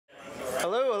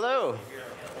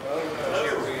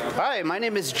Hi, my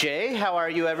name is Jay. How are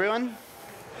you, everyone?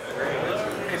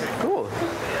 Cool.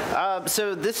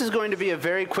 So this is going to be a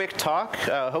very quick talk,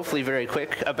 hopefully very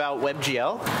quick, about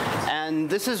WebGL. And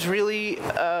this is really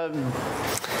a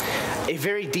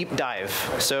very deep dive.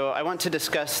 So I want to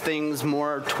discuss things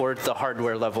more towards the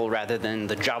hardware level rather than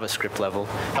the JavaScript level.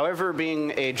 However,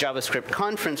 being a JavaScript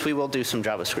conference, we will do some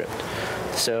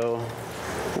JavaScript. So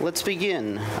let's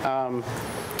begin.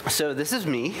 So this is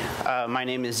me. My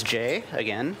name is Jay,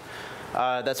 again.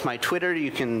 That's my Twitter.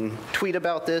 You can tweet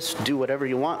about this, do whatever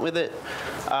you want with it.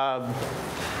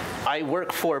 I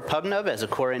work for PubNub as a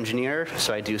core engineer,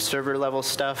 so I do server-level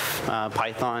stuff,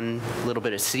 Python, a little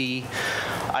bit of C.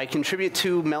 I contribute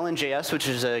to Melon.js, which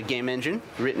is a game engine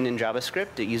written in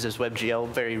JavaScript. It uses WebGL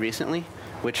very recently,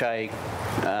 which I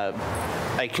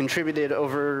contributed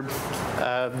over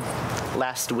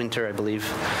last winter, I believe.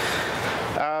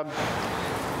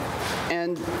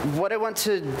 And what I want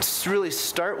to really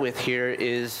start with here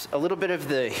is a little bit of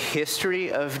the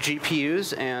history of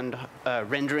GPUs and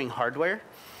rendering hardware.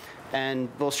 And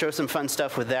we'll show some fun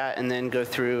stuff with that and then go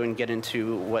through and get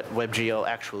into what WebGL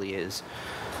actually is.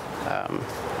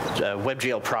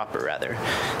 WebGL proper, rather.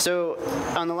 So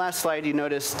on the last slide, you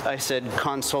noticed I said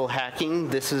console hacking.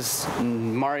 This is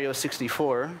Mario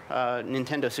 64,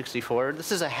 Nintendo 64.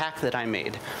 This is a hack that I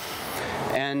made.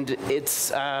 And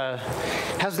it's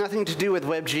has nothing to do with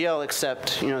WebGL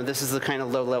except, this is the kind of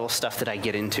low-level stuff that I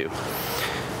get into.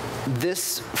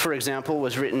 This, for example,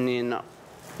 was written in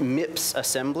MIPS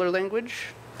assembler language,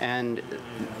 and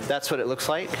that's what it looks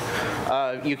like.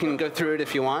 You can go through it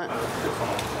if you want.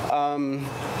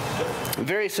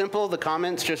 Very simple. The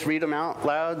comments, just read them out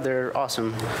loud. They're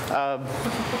awesome.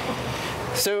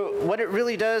 So what it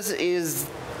really does is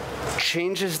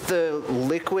changes the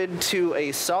liquid to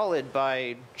a solid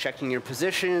by checking your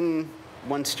position.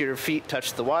 Once your feet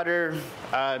touch the water,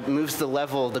 moves the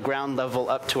level, the ground level,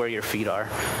 up to where your feet are.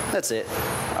 That's it.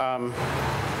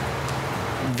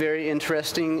 Very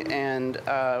interesting, and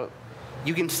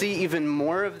you can see even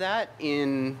more of that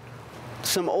in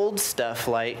some old stuff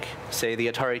like, say, the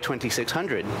Atari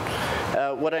 2600.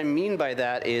 What I mean by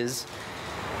that is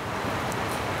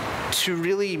to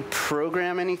really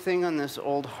program anything on this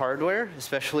old hardware,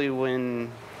 especially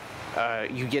when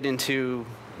you get into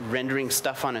rendering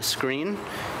stuff on a screen,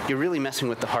 you're really messing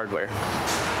with the hardware.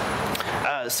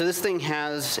 So this thing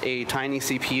has a tiny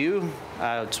CPU.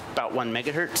 It's about 1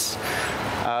 megahertz.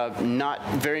 Not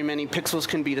very many pixels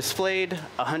can be displayed.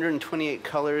 128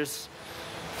 colors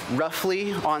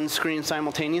roughly on screen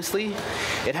simultaneously.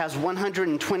 It has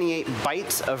 128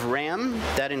 bytes of RAM.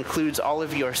 That includes all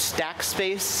of your stack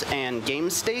space and game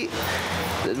state,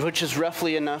 which is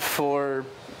roughly enough for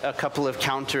a couple of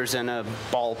counters and a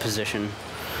ball position.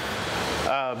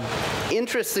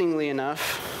 Interestingly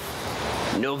enough,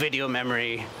 no video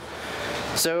memory.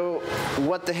 So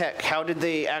what the heck? How did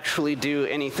they actually do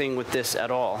anything with this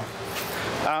at all?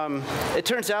 It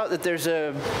turns out that there's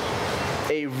a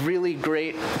really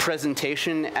great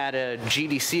presentation at a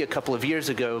GDC a couple of years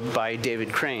ago by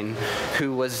David Crane,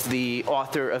 who was the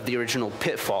author of the original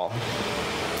Pitfall.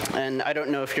 And I don't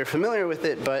know if you're familiar with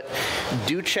it, but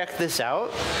do check this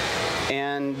out.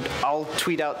 And I'll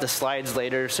tweet out the slides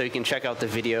later so you can check out the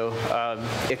video.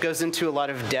 It goes into a lot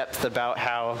of depth about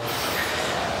how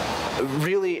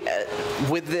really,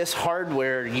 with this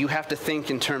hardware, you have to think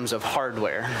in terms of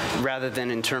hardware rather than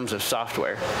in terms of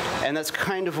software. And that's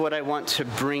kind of what I want to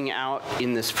bring out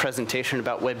in this presentation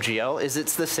about WebGL, is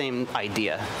it's the same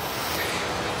idea.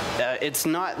 It's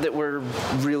not that we're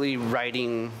really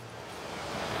writing,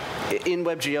 in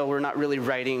WebGL, we're not really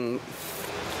writing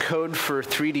code for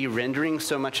 3D rendering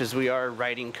so much as we are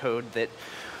writing code that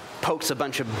pokes a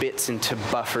bunch of bits into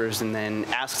buffers and then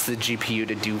asks the GPU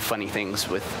to do funny things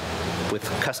with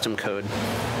custom code.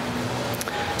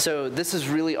 So this is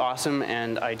really awesome,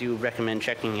 and I do recommend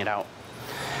checking it out.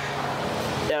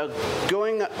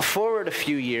 Going forward a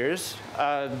few years,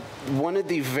 one of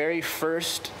the very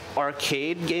first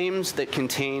arcade games that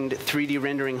contained 3D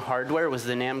rendering hardware was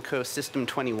the Namco System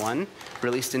 21,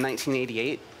 released in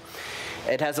 1988.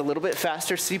 It has a little bit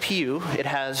faster CPU. It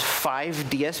has 5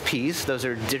 DSPs. Those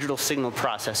are digital signal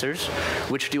processors,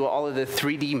 which do all of the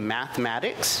 3D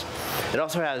mathematics. It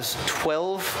also has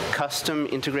 12 custom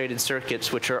integrated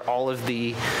circuits, which are all of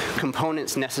the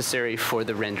components necessary for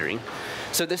the rendering.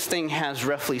 So this thing has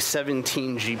roughly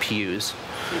 17 GPUs.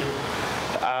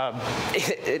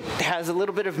 It has a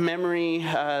little bit of memory,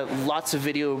 lots of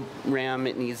video RAM.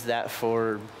 It needs that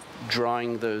for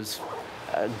drawing those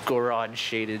Gorod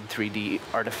shaded 3D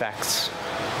artifacts.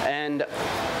 And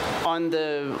on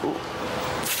the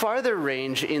farther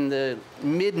range, in the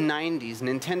mid-90s,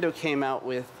 Nintendo came out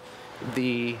with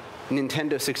the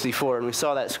Nintendo 64, and we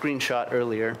saw that screenshot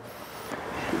earlier.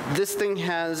 This thing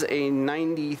has a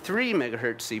 93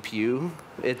 megahertz CPU.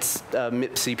 It's a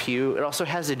MIP CPU. It also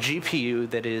has a GPU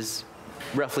that is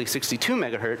roughly 62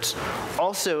 megahertz,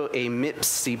 also a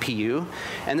MIPS CPU,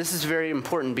 and this is very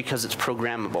important because it's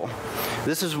programmable.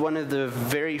 This is one of the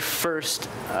very first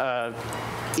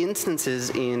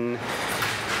instances in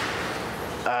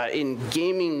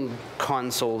gaming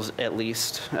consoles, at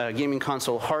least, gaming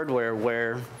console hardware,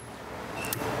 where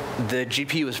the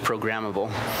GPU is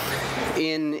programmable.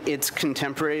 In its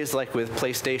contemporaries, like with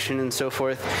PlayStation and so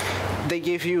forth, they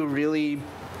gave you really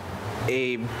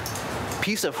a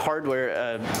piece of hardware,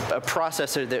 a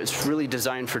processor that's really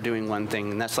designed for doing one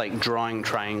thing, and that's like drawing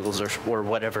triangles or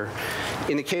whatever.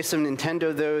 In the case of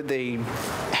Nintendo, though, they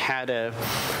had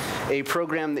a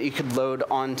program that you could load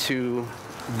onto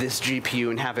this GPU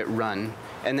and have it run,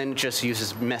 and then it just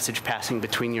uses message passing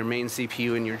between your main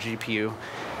CPU and your GPU,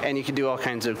 and you can do all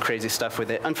kinds of crazy stuff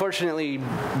with it. Unfortunately,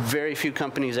 very few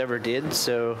companies ever did,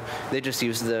 so they just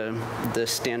used the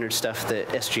standard stuff that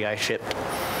SGI shipped.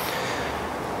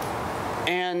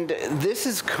 And this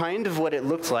is kind of what it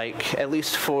looked like, at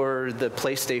least for the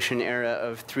PlayStation era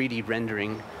of 3D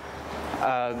rendering.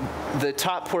 The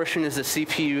top portion is the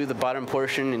CPU, the bottom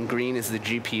portion in green is the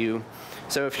GPU.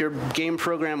 So if your game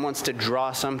program wants to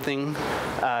draw something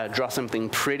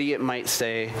pretty, it might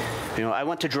say, you know, I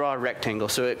want to draw a rectangle.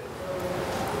 So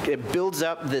it builds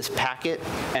up this packet,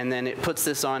 and then it puts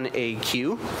this on a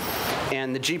queue.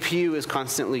 And the GPU is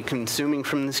constantly consuming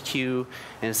from this queue,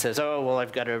 and it says, oh, well,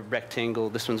 I've got a rectangle.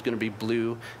 This one's going to be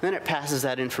blue. And then it passes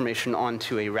that information on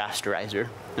to a rasterizer.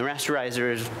 The rasterizer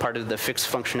is part of the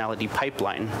fixed functionality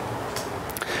pipeline.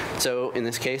 So in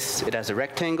this case, it has a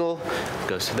rectangle,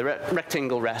 goes to the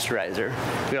rectangle rasterizer.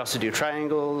 We also do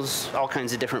triangles, all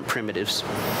kinds of different primitives.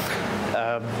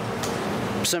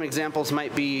 Some examples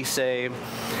might be, say,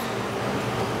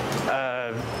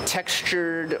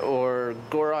 textured or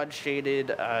Gouraud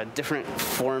shaded, different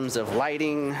forms of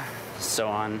lighting, so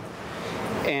on.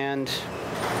 And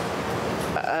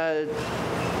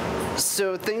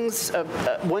so things,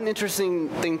 one interesting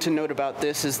thing to note about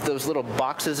this is those little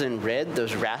boxes in red,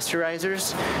 those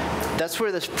rasterizers. That's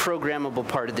where this programmable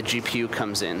part of the GPU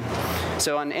comes in.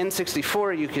 So on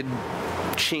N64, you could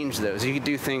change those. You could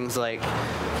do things like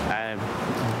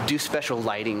do special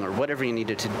lighting or whatever you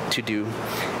needed to do.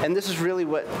 And this is really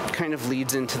what kind of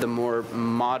leads into the more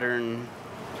modern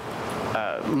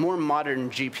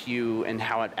GPU and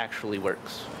how it actually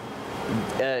works.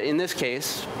 In this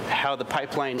case, how the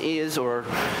pipeline is, or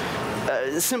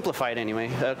simplified anyway,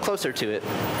 closer to it.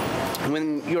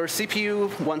 When your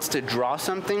CPU wants to draw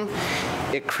something,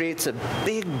 it creates a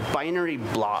big binary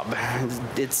blob.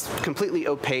 It's completely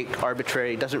opaque,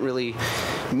 arbitrary, doesn't really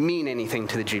mean anything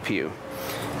to the GPU.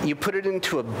 You put it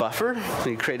into a buffer,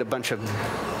 you create a bunch of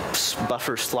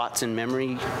buffer slots in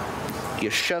memory, you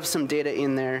shove some data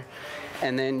in there,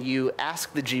 and then you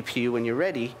ask the GPU when you're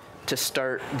ready to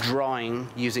start drawing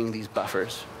using these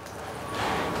buffers.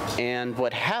 And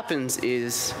what happens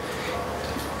is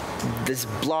this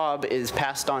blob is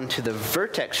passed on to the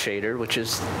vertex shader, which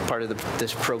is part of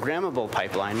this programmable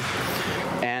pipeline,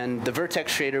 and the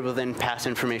vertex shader will then pass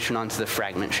information onto the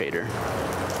fragment shader.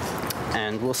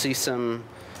 And we'll see some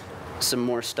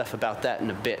more stuff about that in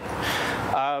a bit.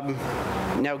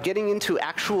 Now, getting into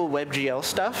actual WebGL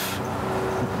stuff,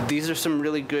 these are some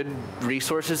really good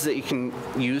resources that you can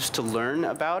use to learn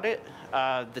about it.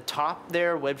 The top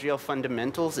there, WebGL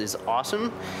Fundamentals, is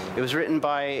awesome. It was written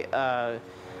by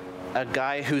a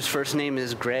guy whose first name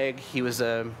is Greg. He was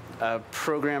a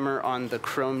programmer on the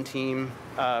Chrome team,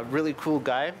 really cool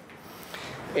guy.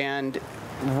 And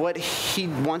what he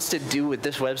wants to do with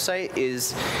this website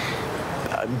is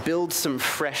build some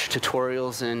fresh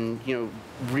tutorials and, you know,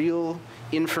 real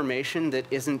information that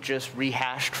isn't just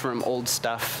rehashed from old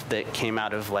stuff that came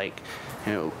out of, like,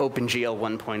 you know, OpenGL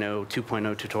 1.0,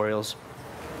 2.0 tutorials.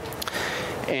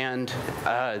 And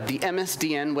the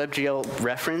MSDN WebGL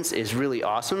reference is really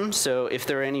awesome. So if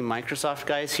there are any Microsoft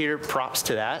guys here, props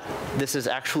to that. This is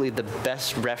actually the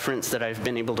best reference that I've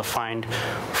been able to find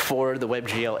for the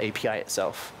WebGL API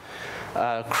itself.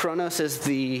 Kronos is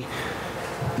the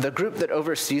group that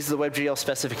oversees the WebGL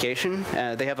specification.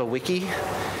 They have a wiki,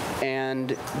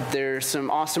 and there's some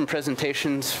awesome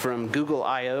presentations from Google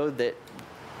I/O that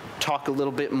talk a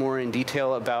little bit more in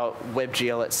detail about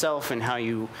WebGL itself and how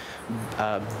you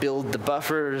build the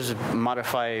buffers,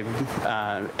 modify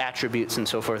attributes, and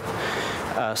so forth.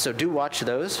 So do watch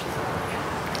those.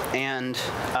 And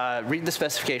read the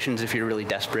specifications if you're really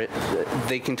desperate.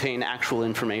 They contain actual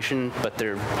information, but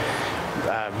they're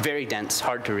very dense,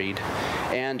 hard to read,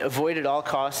 and avoid at all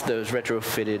costs those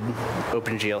retrofitted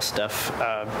OpenGL stuff.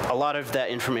 A lot of that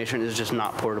information is just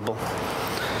not portable.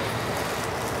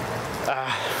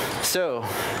 So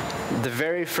the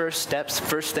very first steps,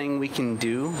 first thing we can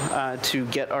do to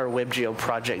get our WebGL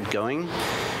project going,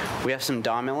 we have some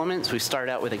DOM elements. We start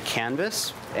out with a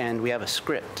canvas, and we have a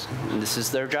script. And this is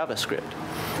their JavaScript.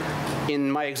 In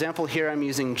my example here, I'm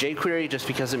using jQuery just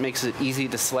because it makes it easy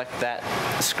to select that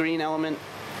screen element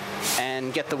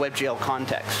and get the WebGL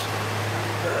context.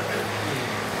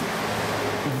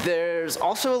 There's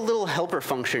also a little helper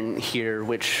function here,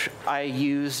 which I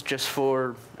use just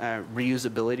for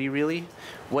reusability, really.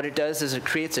 What it does is it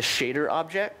creates a shader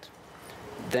object.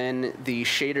 Then the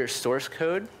shader source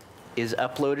code is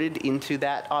uploaded into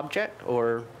that object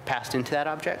or passed into that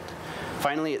object.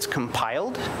 Finally, it's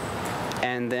compiled,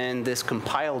 and then this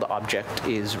compiled object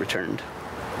is returned.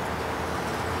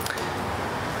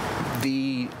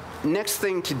 The next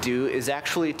thing to do is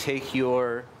actually take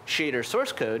your shader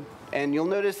source code, and you'll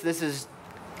notice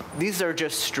these are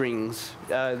just strings.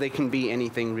 They can be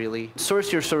anything, really.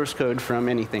 Source your source code from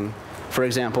anything. For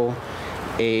example,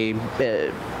 a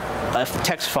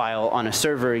text file on a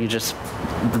server, you just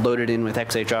load it in with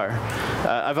XHR.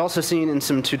 I've also seen in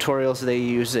some tutorials they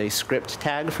use a script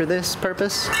tag for this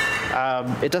purpose.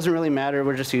 It doesn't really matter,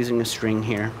 we're just using a string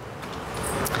here.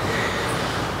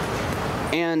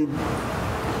 And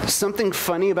something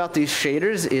funny about these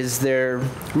shaders is they're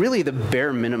really the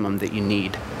bare minimum that you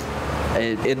need.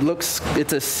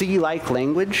 It's a C-like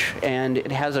language, and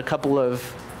it has a couple of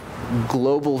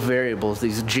global variables,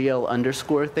 these GL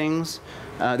underscore things.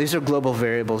 These are global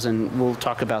variables, and we'll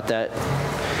talk about that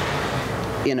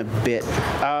in a bit.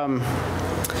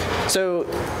 So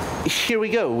here we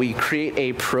go. We create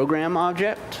a program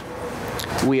object.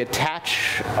 We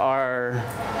attach our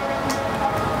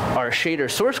shader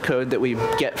source code that we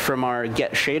get from our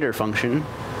getShader function,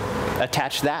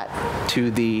 attach that to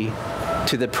the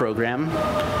program,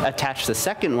 attach the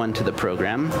second one to the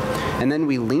program, and then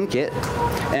we link it.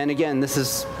 And again, this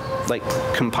is like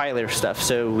compiler stuff.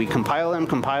 So we compile,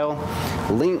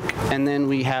 link, and then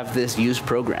we have this use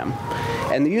program.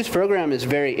 And the use program is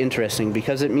very interesting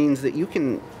because it means that you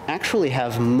can actually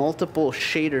have multiple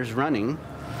shaders running,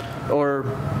 or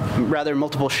rather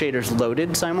multiple shaders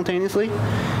loaded simultaneously,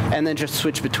 and then just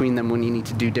switch between them when you need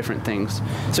to do different things.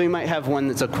 So you might have one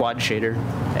that's a quad shader,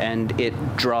 and it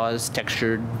draws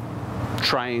textured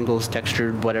triangles,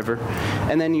 textured whatever.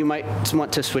 And then you might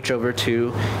want to switch over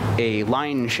to a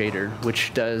line shader,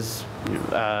 which does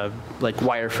like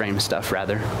wireframe stuff,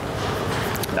 rather.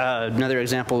 Another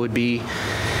example would be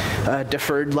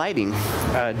deferred lighting.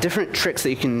 Different tricks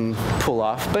that you can pull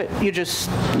off, but you just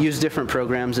use different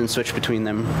programs and switch between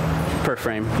them per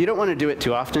frame. You don't want to do it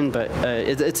too often, but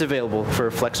it's available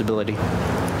for flexibility.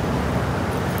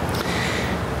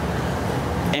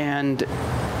 And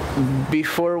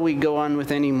before we go on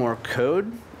with any more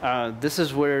code, this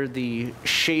is where the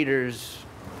shaders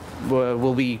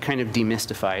will be kind of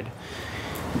demystified.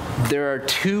 There are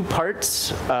two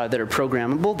parts that are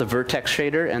programmable, the vertex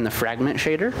shader and the fragment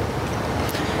shader.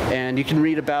 And you can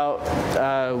read about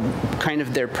kind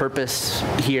of their purpose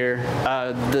here.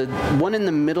 The one in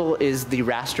the middle is the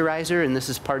rasterizer, and this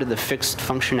is part of the fixed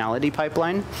functionality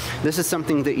pipeline. This is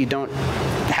something that you don't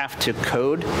have to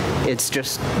code. It's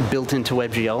just built into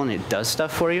WebGL, and it does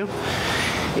stuff for you.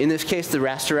 In this case, the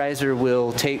rasterizer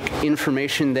will take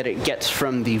information that it gets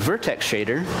from the vertex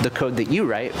shader, the code that you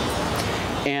write,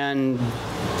 and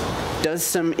does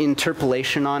some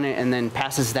interpolation on it, and then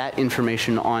passes that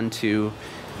information on to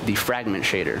the fragment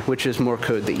shader, which is more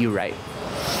code that you write.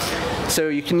 So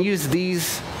you can use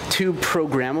these two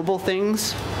programmable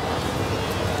things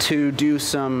to do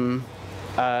some,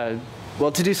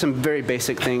 well, to do some very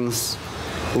basic things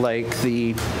like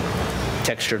the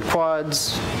textured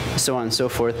quads, so on and so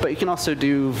forth. But you can also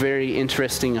do very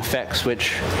interesting effects,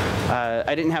 which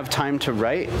I didn't have time to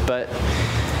write, but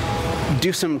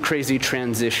do some crazy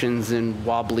transitions and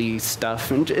wobbly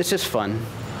stuff, and it's just fun.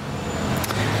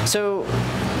 So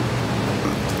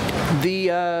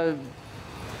the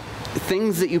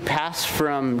things that you pass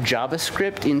from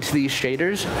JavaScript into these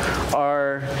shaders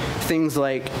are things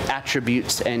like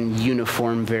attributes and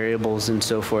uniform variables and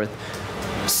so forth.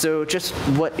 So just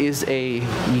what is a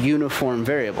uniform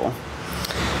variable?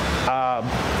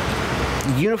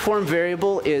 Uniform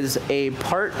variable is a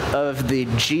part of the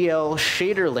GL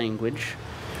shader language,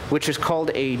 which is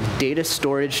called a data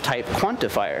storage type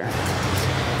quantifier.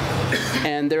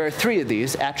 And there are three of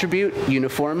these: attribute,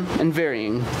 uniform, and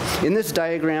varying. In this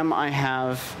diagram, I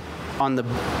have on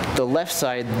the left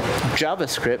side,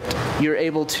 JavaScript, you're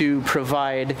able to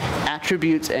provide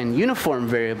attributes and uniform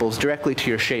variables directly to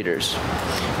your shaders.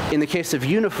 In the case of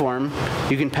uniform,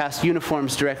 you can pass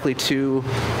uniforms directly to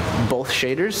both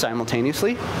shaders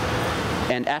simultaneously,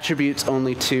 and attributes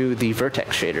only to the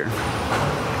vertex shader.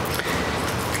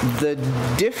 The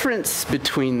difference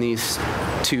between these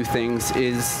two things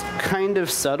is kind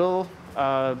of subtle,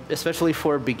 especially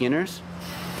for beginners.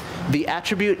 The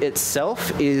attribute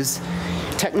itself is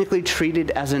technically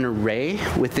treated as an array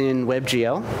within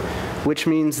WebGL, which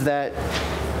means that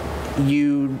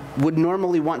you would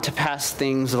normally want to pass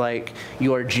things like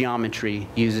your geometry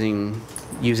using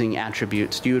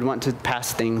attributes. You would want to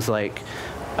pass things like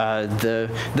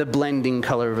the blending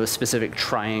color of a specific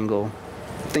triangle,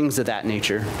 things of that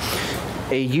nature.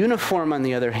 A uniform, on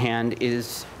the other hand,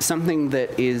 is something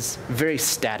that is very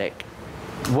static.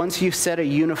 Once you set a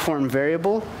uniform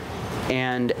variable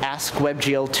and ask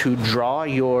WebGL to draw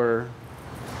your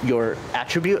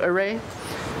attribute array,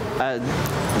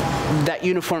 that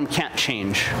uniform can't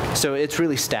change. So it's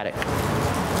really static.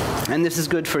 And this is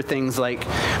good for things like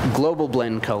global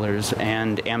blend colors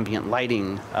and ambient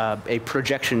lighting, a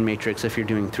projection matrix if you're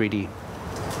doing 3D.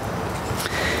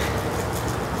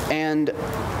 And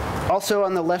also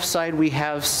on the left side, we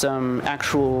have some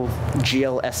actual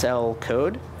GLSL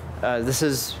code. This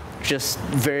is just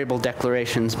variable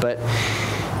declarations, but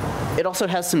it also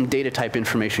has some data type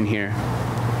information here.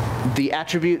 The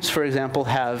attributes, for example,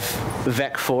 have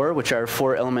vec4, which are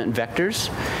 4-element vectors.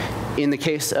 In the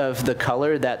case of the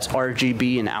color, that's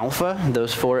RGB and alpha,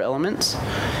 those 4 elements.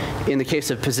 In the case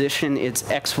of position, it's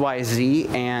X, Y, Z,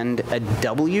 and a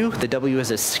W. The W is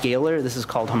a scalar. This is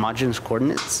called homogeneous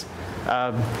coordinates.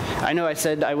 I know I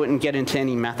said I wouldn't get into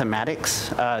any mathematics.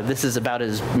 This is about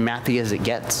as mathy as it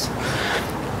gets.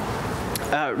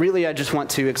 Really, I just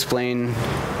want to explain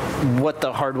what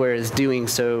the hardware is doing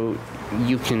so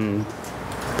you can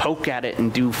poke at it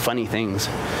and do funny things.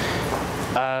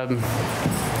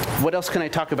 What else can I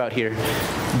talk about here?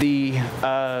 The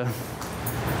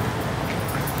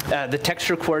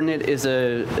texture coordinate is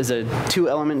a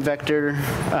 2-element vector,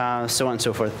 so on and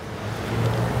so forth.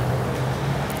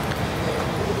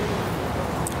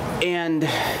 And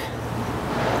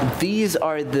these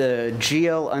are the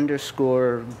GL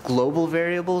underscore global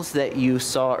variables that you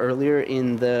saw earlier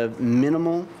in the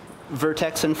minimal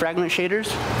vertex and fragment shaders.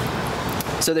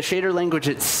 So the shader language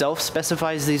itself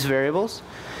specifies these variables.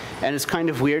 And it's kind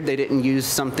of weird they didn't use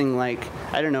something like,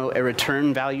 I don't know, a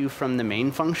return value from the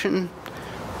main function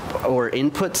or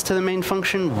inputs to the main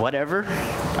function, whatever.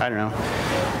 I don't know.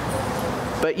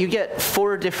 But you get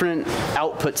 4 different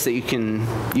outputs that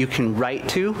you can write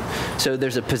to. So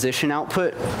there's a position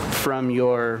output from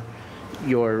your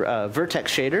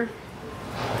vertex shader,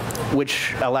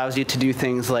 which allows you to do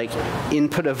things like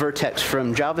input a vertex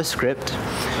from JavaScript,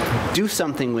 do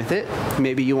something with it.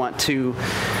 Maybe you want to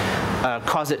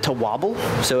cause it to wobble,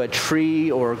 so a tree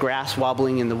or grass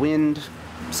wobbling in the wind,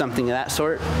 something of that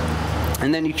sort.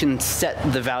 And then you can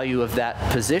set the value of that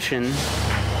position,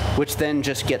 which then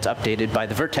just gets updated by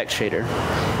the vertex shader.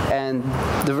 And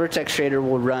the vertex shader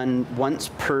will run once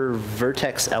per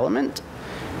vertex element.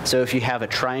 So if you have a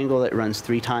triangle, it runs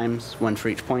 3 times, 1 for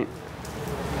each point.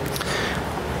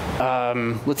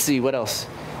 Let's see, what else?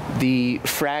 The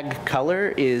frag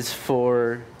color is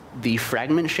for the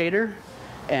fragment shader,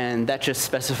 and that just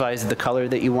specifies the color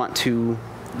that you want to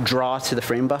draw to the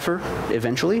frame buffer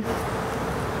eventually.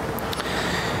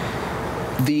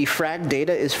 The frag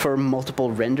data is for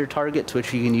multiple render targets,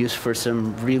 which you can use for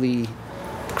some really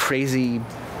crazy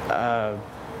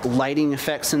lighting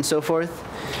effects and so forth.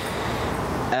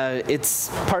 It's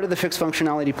part of the fixed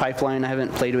functionality pipeline. I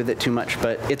haven't played with it too much,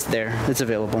 but it's there. It's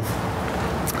available.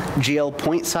 GL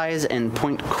point size and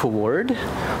point coord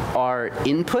are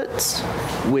inputs,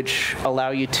 which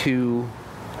allow you to,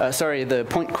 sorry, the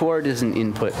point coord is an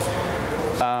input.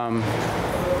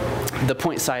 The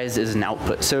point size is an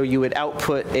output. So you would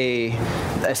output a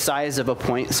size of a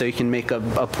point, so you can make a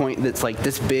point that's like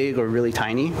this big or really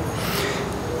tiny.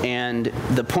 And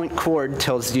the point coord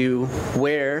tells you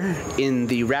where in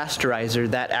the rasterizer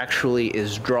that actually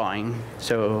is drawing,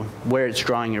 so where it's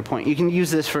drawing your point. You can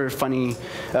use this for funny,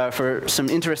 for some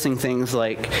interesting things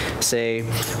like, say,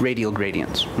 radial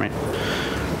gradients, right?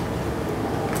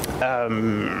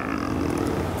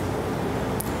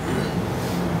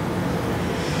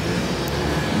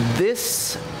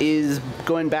 This is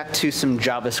going back to some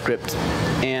JavaScript,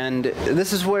 and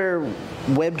this is where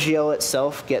WebGL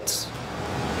itself gets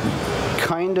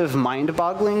kind of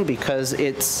mind-boggling, because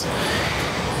it's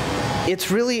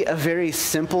really a very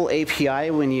simple API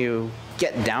when you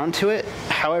get down to it.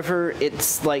 However,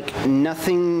 it's like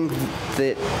nothing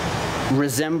that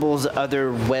resembles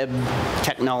other web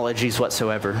technologies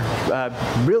whatsoever,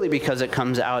 really because it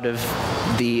comes out of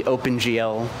the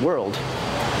OpenGL world.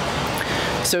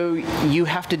 So you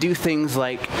have to do things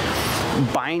like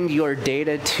bind your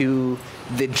data to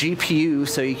the GPU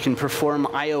so you can perform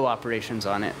I/O operations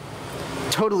on it.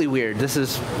 Totally weird. This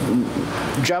is,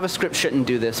 JavaScript shouldn't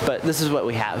do this, but this is what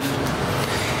we have.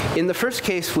 In the first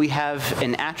case, we have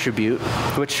an attribute,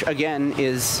 which again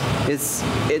it's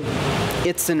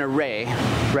an array,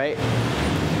 right?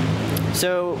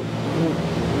 So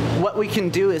what we can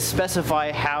do is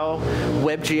specify how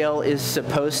WebGL is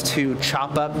supposed to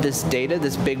chop up this data,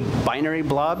 this big binary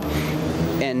blob,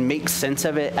 and make sense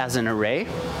of it as an array.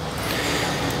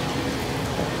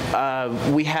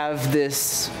 We have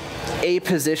this A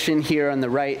position here on the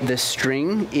right. This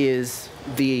string is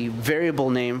the variable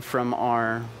name from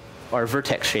our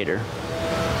vertex shader.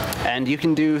 And you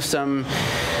can do some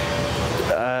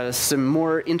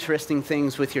more interesting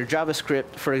things with your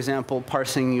JavaScript, for example,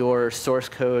 parsing your source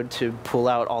code to pull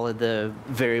out all of the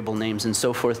variable names and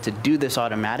so forth to do this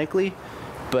automatically.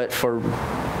 But for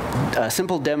a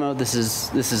simple demo, this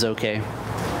is okay.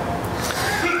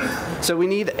 So we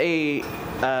need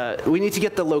to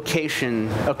get the location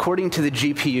according to the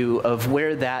GPU of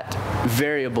where that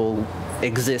variable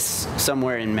exists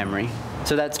somewhere in memory.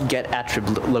 So that's get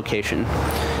attribute location.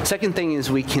 Second thing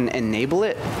is we can enable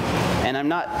it. And I'm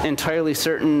not entirely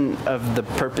certain of the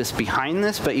purpose behind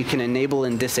this, but you can enable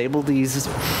and disable these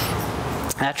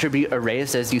attribute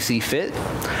arrays as you see fit.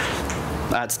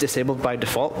 It's disabled by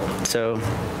default, so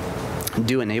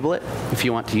do enable it if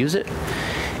you want to use it.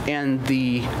 And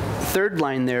the third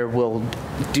line there will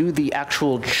do the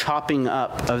actual chopping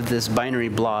up of this binary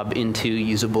blob into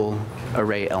usable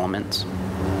array elements.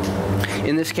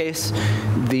 In this case,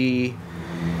 the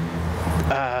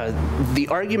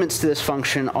arguments to this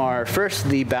function are first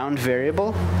the bound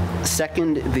variable,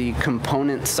 second the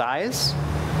component size.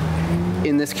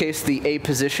 In this case, the A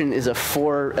position is a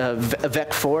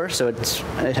vec4, so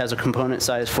it has a component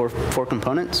size for 4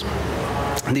 components.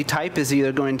 The type is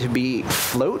either going to be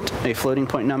float, a floating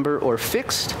point number, or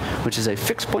fixed, which is a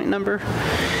fixed point number.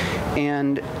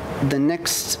 And the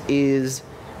next is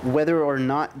whether or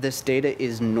not this data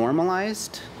is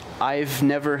normalized. I've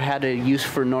never had a use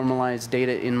for normalized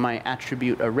data in my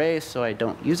attribute array, so I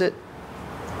don't use it.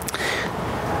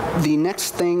 The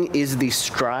next thing is the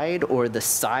stride, or the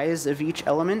size of each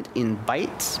element in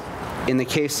bytes. In the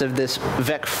case of this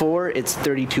vec4, it's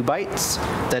 32 bytes.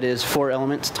 That is 4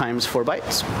 elements times 4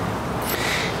 bytes.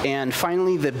 And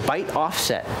finally, the byte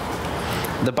offset.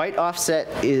 The byte offset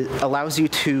allows you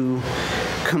to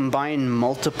combine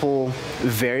multiple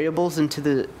variables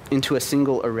into a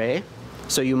single array.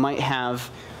 So you might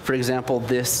have, for example,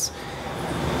 this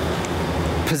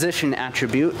position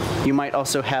attribute. You might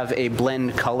also have a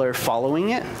blend color following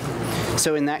it.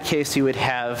 So in that case, you would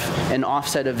have an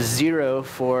offset of 0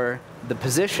 for the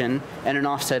position and an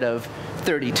offset of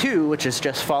 32, which is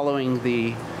just following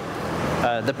the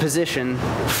position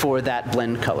for that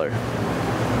blend color.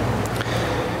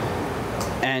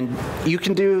 And you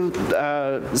can do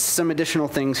some additional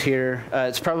things here.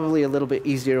 It's probably a little bit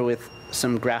easier with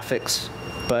some graphics,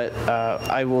 but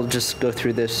I will just go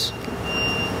through this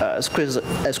as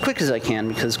quick as I can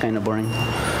because it's kind of boring.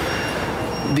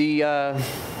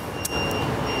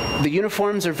 The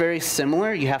uniforms are very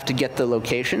similar. You have to get the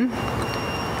location,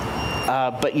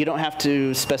 but you don't have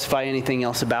to specify anything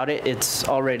else about it. It's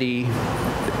already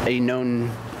a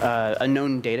known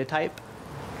data type.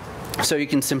 So you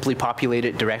can simply populate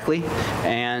it directly,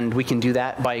 and we can do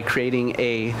that by creating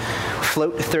a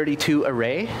float 32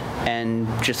 array and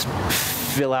just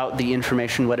fill out the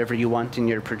information whatever you want in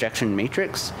your projection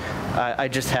matrix. I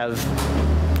just have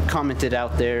commented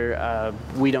out there,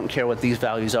 we don't care what these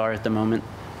values are at the moment.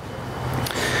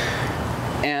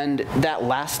 And that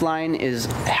last line is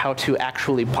how to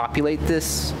actually populate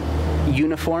this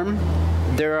uniform.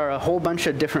 There are a whole bunch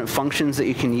of different functions that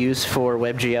you can use for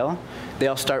WebGL. They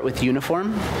all start with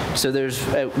uniform. So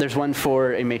there's one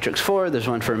for a matrix 4, there's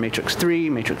one for a matrix 3,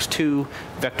 matrix 2,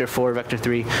 vector 4, vector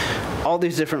 3, all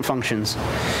these different functions.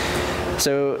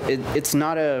 So it's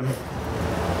not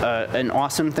an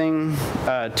awesome thing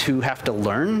to have to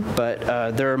learn, but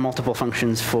there are multiple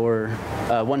functions for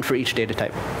one for each data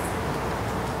type.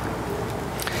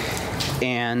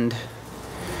 And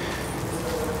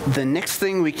the next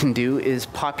thing we can do is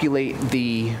populate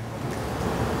the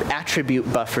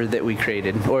attribute buffer that we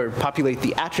created, or populate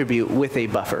the attribute with a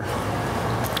buffer.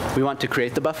 We want to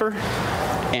create the buffer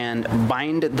and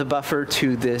bind the buffer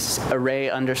to this array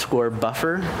underscore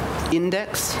buffer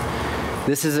index.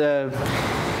 This is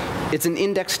it's an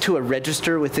index to a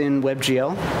register within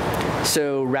WebGL.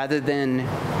 So rather than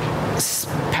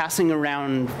passing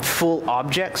around full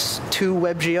objects to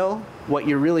WebGL, what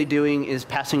you're really doing is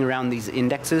passing around these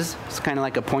indexes. It's kind of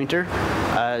like a pointer.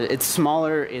 It's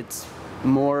smaller, it's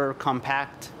more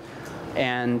compact,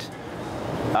 and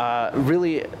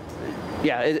really,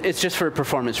 yeah, it's just for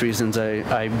performance reasons,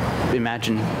 I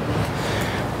imagine.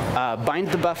 Bind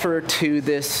the buffer to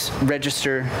this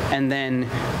register, and then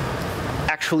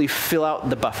actually fill out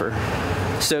the buffer.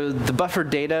 So the buffer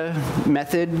data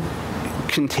method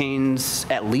contains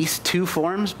at least 2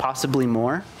 forms, possibly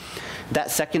more. That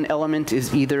second element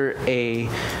is either a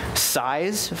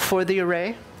size for the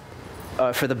array,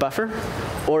 for the buffer,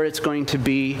 or it's going to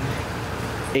be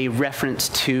a reference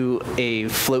to a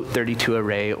float32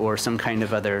 array or some kind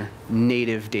of other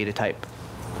native data type.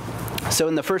 So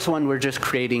in the first one, we're just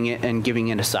creating it and giving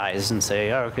it a size and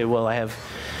say, oh, okay, well, I have,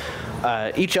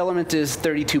 each element is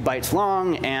 32 bytes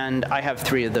long, and I have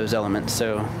 3 of those elements,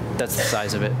 so that's the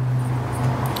size of it.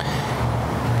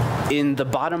 In the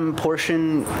bottom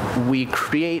portion, we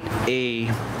create an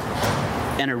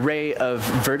array of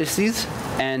vertices,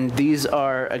 and these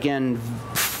are, again,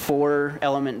 4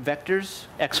 element vectors,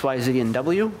 x, y, z, and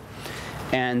w.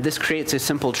 And this creates a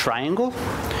simple triangle.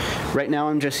 Right now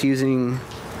I'm just using,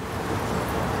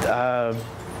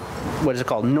 what is it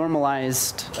called?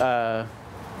 Normalized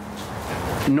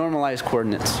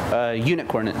coordinates, unit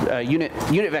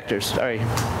vectors, sorry.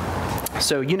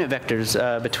 So unit vectors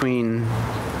between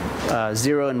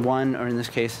 0 and 1, or in this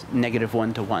case,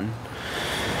 -1 to 1.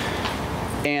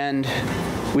 And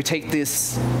we take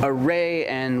this array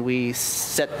and we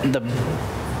set the,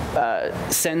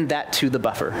 send that to the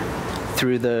buffer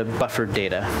through the buffer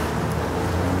data.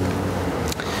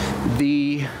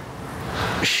 The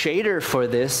shader for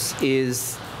this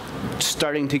is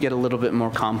starting to get a little bit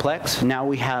more complex. Now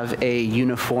we have a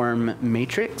uniform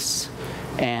matrix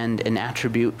and an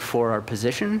attribute for our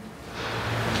position.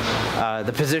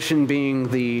 The position being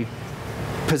the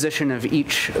position of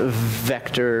each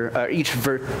vector, or each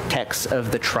vertex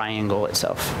of the triangle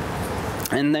itself.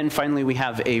 And then finally we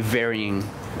have a varying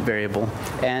variable.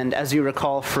 And as you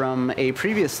recall from a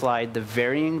previous slide, the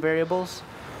varying variables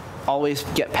always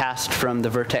get passed from the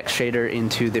vertex shader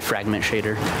into the fragment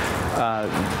shader.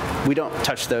 We don't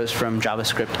touch those from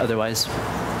JavaScript otherwise.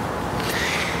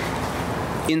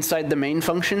 Inside the main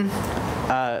function,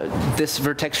 this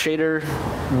vertex shader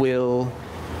will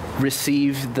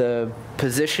receive the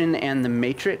position and the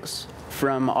matrix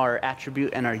from our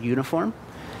attribute and our uniform,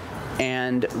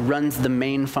 and runs the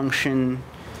main function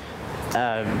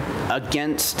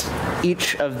against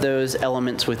each of those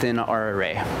elements within our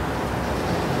array.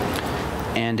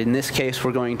 And in this case,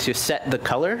 we're going to set the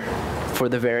color for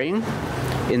the varying.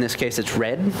 In this case, it's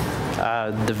red.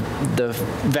 The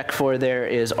vec for there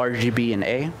is RGB and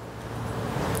A.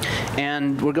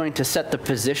 And we're going to set the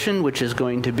position, which is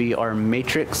going to be our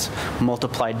matrix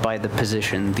multiplied by the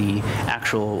position, the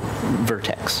actual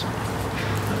vertex.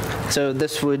 So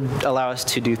this would allow us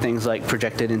to do things like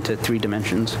project it into 3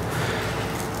 dimensions.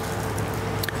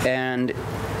 And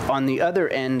on the other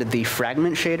end, the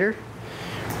fragment shader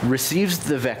receives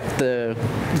the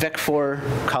vec4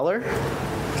 color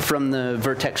from the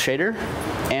vertex shader,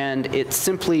 and it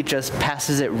simply just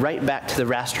passes it right back to the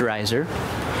rasterizer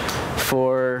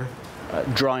for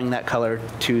drawing that color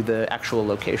to the actual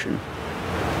location.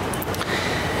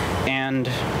 And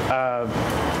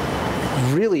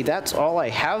really, that's all I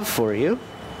have for you.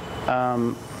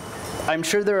 I'm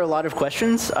sure there are a lot of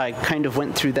questions. I kind of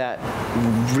went through that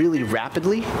really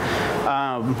rapidly.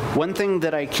 One thing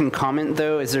that I can comment,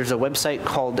 though, is there's a website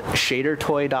called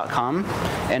shadertoy.com,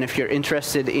 and if you're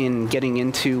interested in getting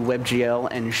into WebGL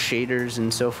and shaders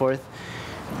and so forth,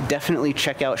 definitely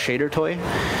check out ShaderToy.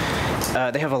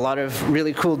 They have a lot of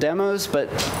really cool demos, but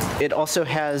it also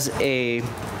has a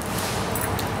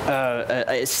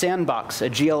sandbox, a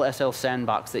GLSL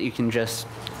sandbox that you can just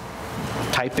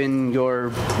type in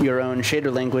your own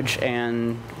shader language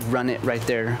and run it right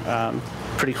there.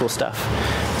 Pretty cool stuff.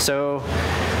 So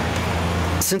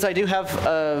since I do have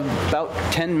about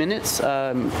 10 minutes,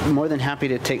 more than happy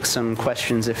to take some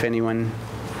questions if anyone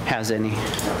has any.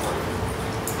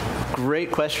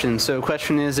 Great question. So the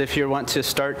question is, if you want to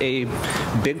start a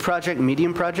big project,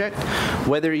 medium project,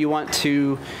 whether you want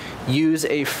to use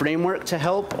a framework to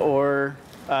help or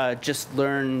just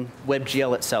learn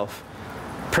WebGL itself.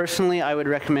 Personally, I would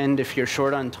recommend, if you're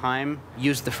short on time,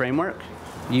 use the framework.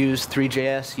 Use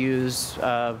 3JS, use,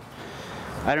 I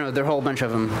don't know, there are a whole bunch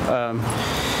of them.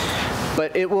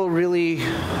 But it will really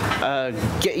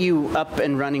get you up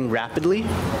and running rapidly.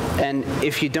 And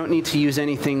if you don't need to use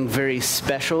anything very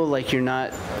special, like you're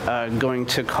not going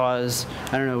to cause,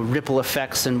 I don't know, ripple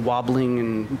effects and wobbling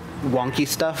and wonky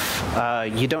stuff,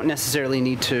 you don't necessarily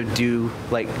need to do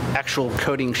like actual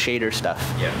coding shader stuff,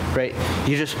 right?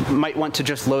 You just might want to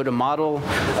just load a model,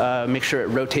 make sure it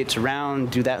rotates around,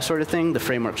 do that sort of thing. The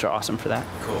frameworks are awesome for that.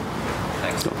 Cool.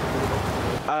 Thanks. Cool.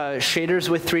 Shaders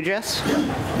with 3JS?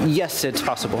 Yeah. Yes, it's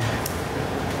possible.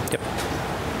 Yep.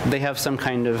 They have some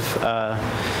kind of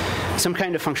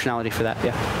functionality for that.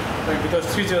 Yeah. Right, because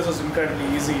 3JS is incredibly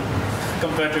easy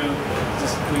compared to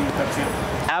just doing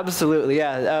WebGL. Absolutely,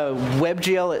 yeah.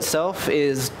 WebGL itself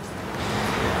is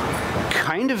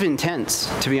kind of intense,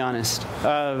 to be honest.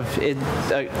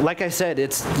 Like I said,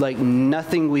 it's like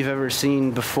nothing we've ever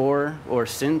seen before or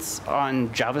since on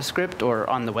JavaScript or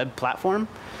on the web platform,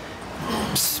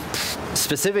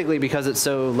 specifically because it's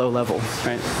so low level,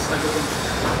 right?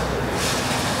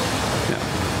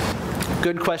 Yeah.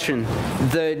 Good question.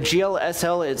 The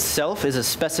GLSL itself is a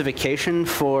specification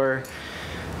for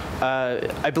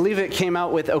I believe it came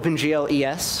out with OpenGL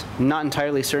ES. Not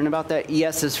entirely certain about that.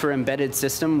 ES is for embedded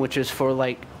system, which is for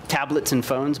like tablets and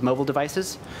phones, mobile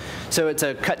devices. So it's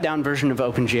a cut down version of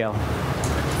OpenGL.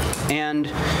 And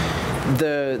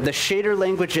the shader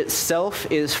language itself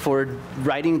is for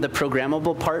writing the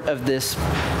programmable part of this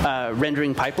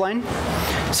rendering pipeline.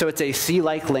 So it's a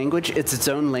C-like language. It's its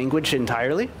own language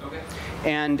entirely. Okay.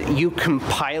 And you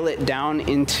compile it down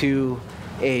into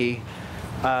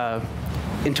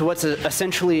into what's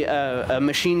essentially a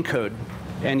machine code.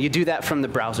 And you do that from the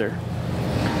browser.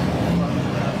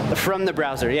 From the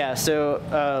browser, yeah.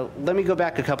 So let me go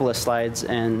back a couple of slides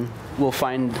and we'll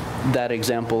find that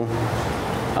example.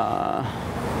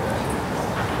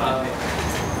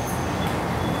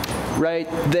 Right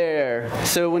there.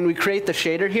 So when we create the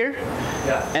shader here,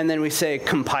 and then we say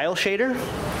compile shader,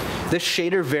 this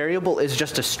shader variable is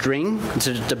just a string. It's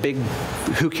just a big,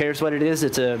 who cares what it is?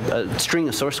 It's a string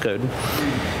of source code.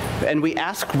 And we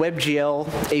ask WebGL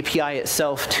API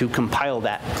itself to compile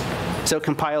that. So it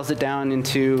compiles it down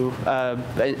into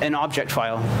an object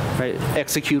file, right?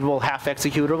 Executable, half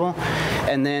executable.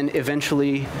 And then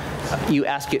eventually you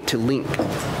ask it to link.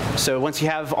 So once you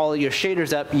have all your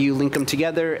shaders up, you link them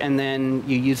together and then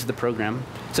you use the program.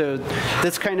 So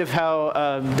that's kind of how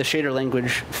the shader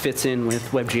language fits in with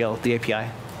WebGL, the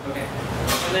API. Okay.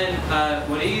 And then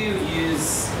what do you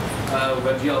use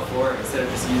WebGL for instead of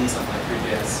just using something like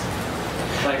 3JS?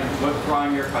 Like what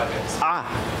from your projects?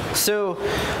 So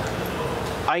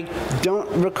I don't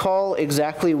recall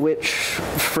exactly which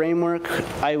framework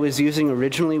I was using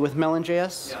originally with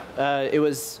Melon.js. Yeah. It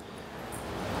was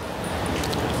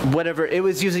whatever. It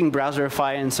was using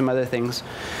Browserify and some other things.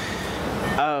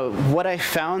 What I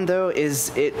found, though,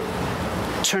 is it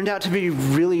turned out to be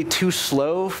really too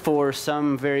slow for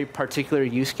some very particular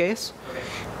use case.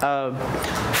 Okay.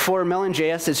 For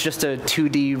Melon.js, it's just a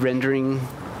 2D rendering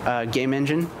game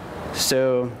engine.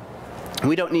 So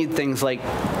we don't need things like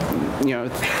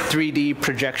 3D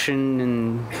projection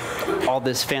and all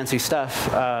this fancy stuff.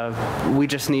 We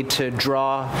just need to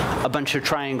draw a bunch of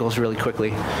triangles really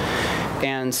quickly.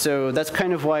 And so that's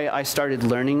kind of why I started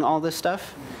learning all this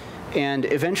stuff. And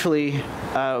eventually,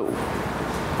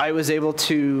 I was able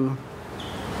to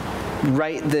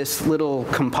write this little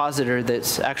compositor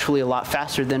that's actually a lot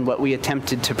faster than what we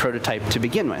attempted to prototype to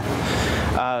begin with.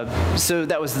 So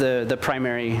that was the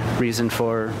primary reason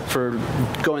for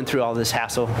going through all this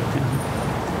hassle.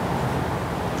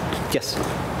 Yes?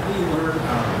 How do you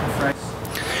learn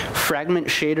fragment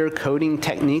shader coding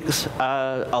techniques?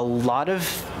 A lot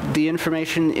of the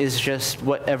information is just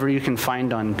whatever you can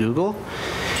find on Google.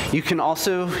 You can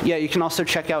also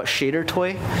check out Shader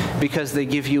Toy because they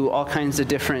give you all kinds of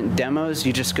different demos.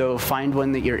 You just go find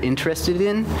one that you're interested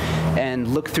in and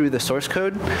look through the source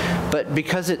code. But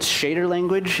because it's shader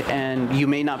language and you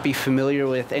may not be familiar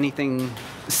with anything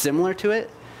similar to it,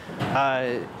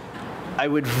 I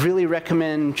would really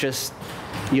recommend just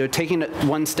taking it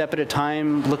one step at a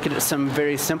time, look at some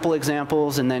very simple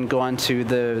examples, and then go on to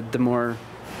the more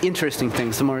interesting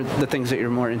things, the things that you're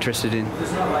more interested in.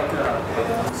 It's not like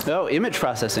image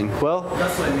processing. Well,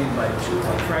 that's what I mean by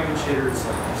fragment shaders,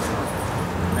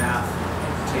 math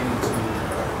pertaining to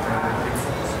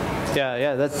pixels.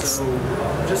 Yeah, that's. So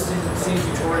just seeing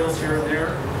tutorials here and there,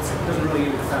 it doesn't really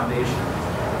give you the foundation.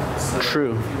 So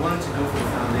true. If you wanted to go for the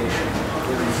foundation,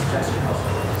 give me a suggestion.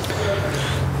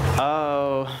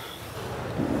 Oh,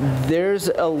 there's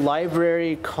a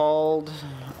library called.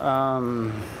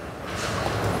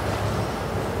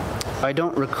 I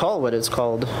don't recall what it's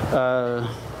called.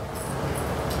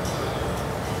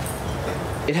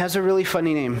 It has a really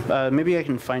funny name. Maybe I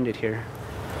can find it here.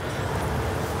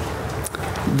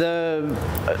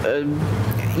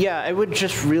 Yeah, I would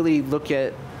just really look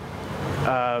at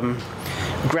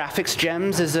graphics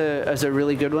gems as a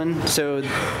really good one. So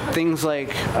things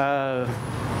like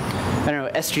I don't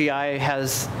know, SGI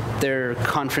has their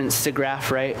conference SIGGRAPH,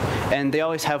 right? And they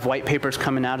always have white papers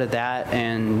coming out of that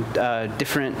and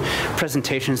different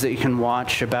presentations that you can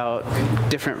watch about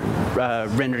different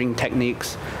rendering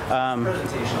techniques.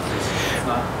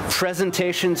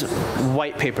 Presentations,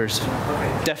 white papers.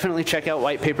 Okay. Definitely check out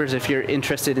white papers if you're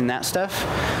interested in that stuff.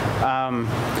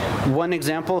 One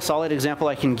example, solid example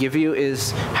I can give you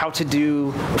is how to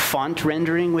do font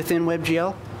rendering within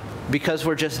WebGL. Because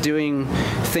we're just doing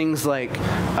things like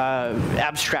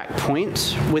abstract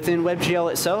points within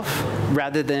WebGL itself,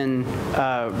 rather than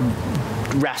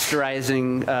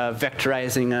rasterizing,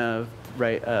 vectorizing a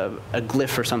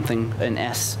glyph or something, an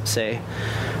S, say.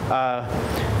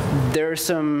 There are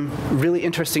some really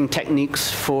interesting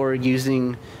techniques for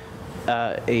using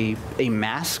a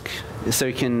mask, so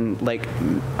you can like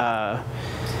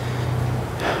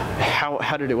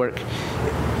how did it work?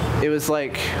 It was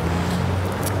like,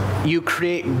 you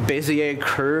create Bezier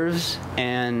curves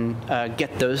and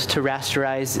get those to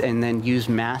rasterize and then use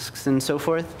masks and so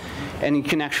forth. And you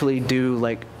can actually do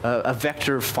like a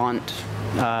vector font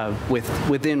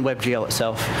within WebGL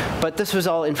itself. But this was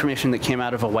all information that came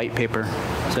out of a white paper.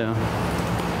 So,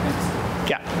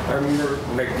 yeah. I remember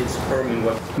like this term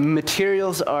what?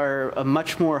 Materials are a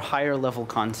much more higher level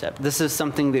concept. This is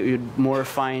something that you'd more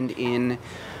find in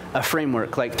a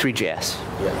framework like 3JS.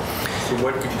 Yeah. So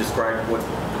what could you describe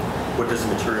what does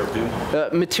the material do?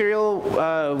 Material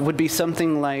would be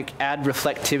something like add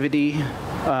reflectivity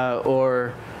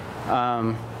or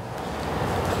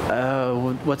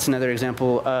what's another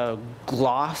example?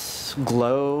 Gloss,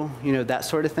 glow, you know, that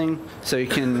sort of thing. So you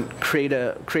can create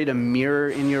a mirror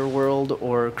in your world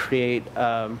or create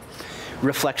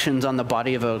reflections on the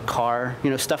body of a car, you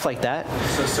know, stuff like that.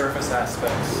 So surface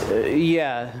aspects.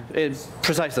 Yeah,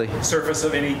 precisely. Surface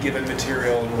of any given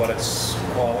material and what its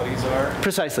qualities are.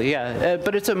 Precisely, yeah.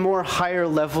 But it's a more higher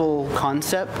level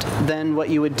concept than what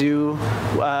you would do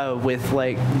with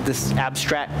like this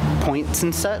abstract points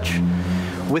and such.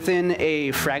 Within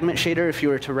a fragment shader, if you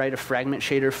were to write a fragment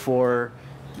shader for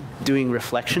doing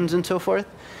reflections and so forth,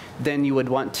 then you would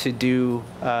want to do,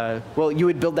 well, you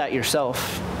would build that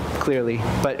yourself, clearly,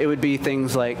 but it would be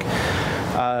things like,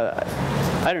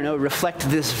 I don't know, reflect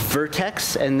this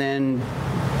vertex and then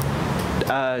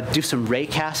do some ray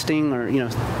casting or, you know,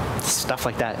 stuff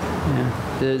like that.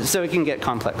 Yeah. So it can get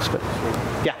complex, but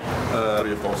yeah. What are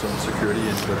your thoughts on security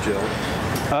in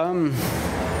WebGL?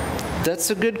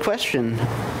 That's a good question.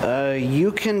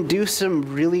 You can do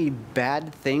some really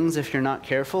bad things if you're not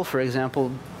careful. For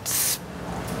example,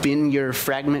 spin your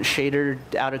fragment shader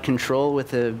out of control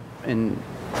with an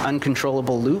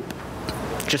uncontrollable loop,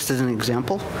 just as an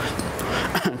example.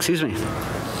 Excuse me.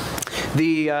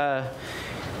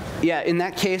 Yeah, in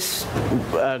that case,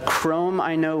 Chrome,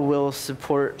 I know, will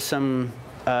support some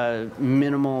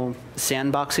minimal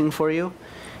sandboxing for you.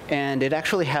 And it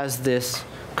actually has this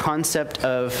concept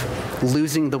of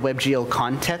losing the WebGL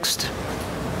context,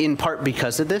 in part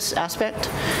because of this aspect.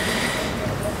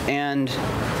 And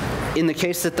in the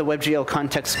case that the WebGL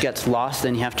context gets lost,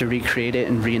 then you have to recreate it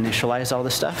and reinitialize all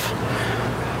the stuff.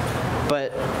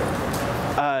 But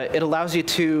it allows you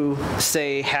to,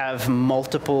 say, have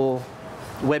multiple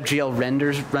WebGL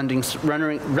renders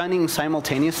running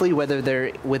simultaneously, whether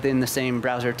they're within the same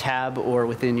browser tab or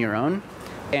within your own,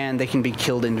 and they can be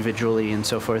killed individually and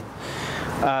so forth.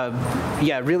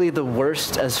 Yeah, really the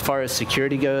worst as far as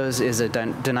security goes is a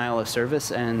denial of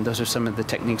service, and those are some of the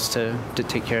techniques to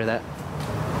take care of that.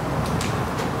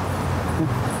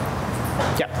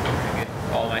 Yeah.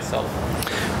 All myself.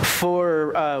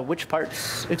 For which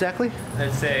parts exactly?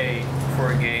 Let's say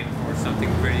for a game or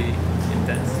something pretty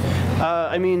intense.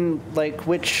 I mean, like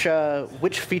which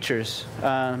features?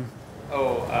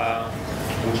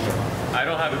 I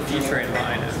don't have a feature in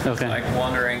mind. I'm just like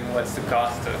wondering what's the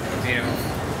cost of, you know,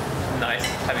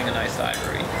 having a nice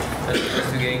library as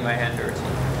opposed to getting my hand dirty.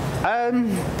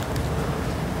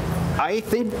 I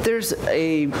think there's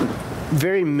a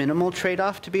very minimal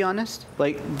trade-off, to be honest.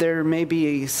 Like, there may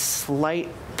be a slight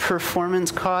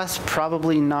performance cost,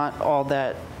 probably not all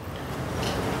that,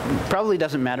 probably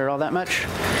doesn't matter all that much.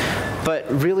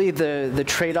 But really the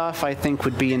trade-off, I think,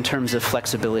 would be in terms of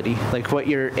flexibility, like what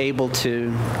you're able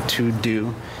to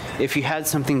do. If you had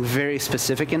something very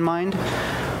specific in mind,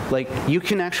 like you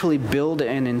can actually build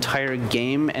an entire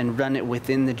game and run it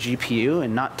within the GPU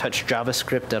and not touch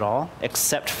JavaScript at all,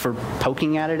 except for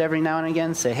poking at it every now and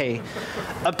again, say, hey,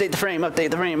 update the frame,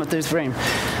 update the frame, update the frame.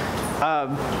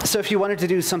 So if you wanted to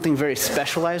do something very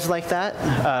specialized like that,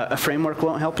 a framework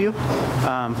won't help you.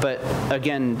 But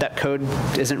again, that code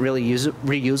isn't really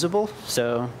reusable,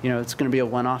 so it's going to be a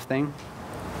one-off thing.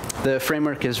 The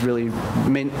framework is really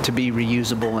meant to be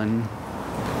reusable and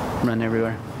run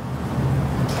everywhere.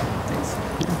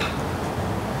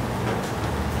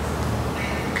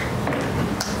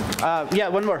 Yeah,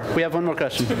 one more. We have one more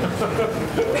question.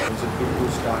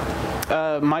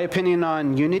 My opinion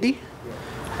on Unity.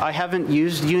 I haven't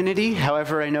used Unity,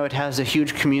 however, I know it has a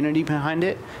huge community behind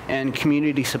it, and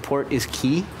community support is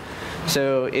key.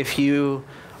 So if you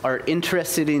are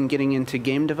interested in getting into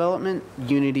game development,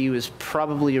 Unity was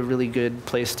probably a really good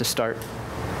place to start.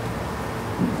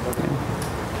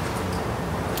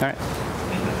 All right.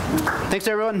 Thanks,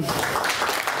 everyone.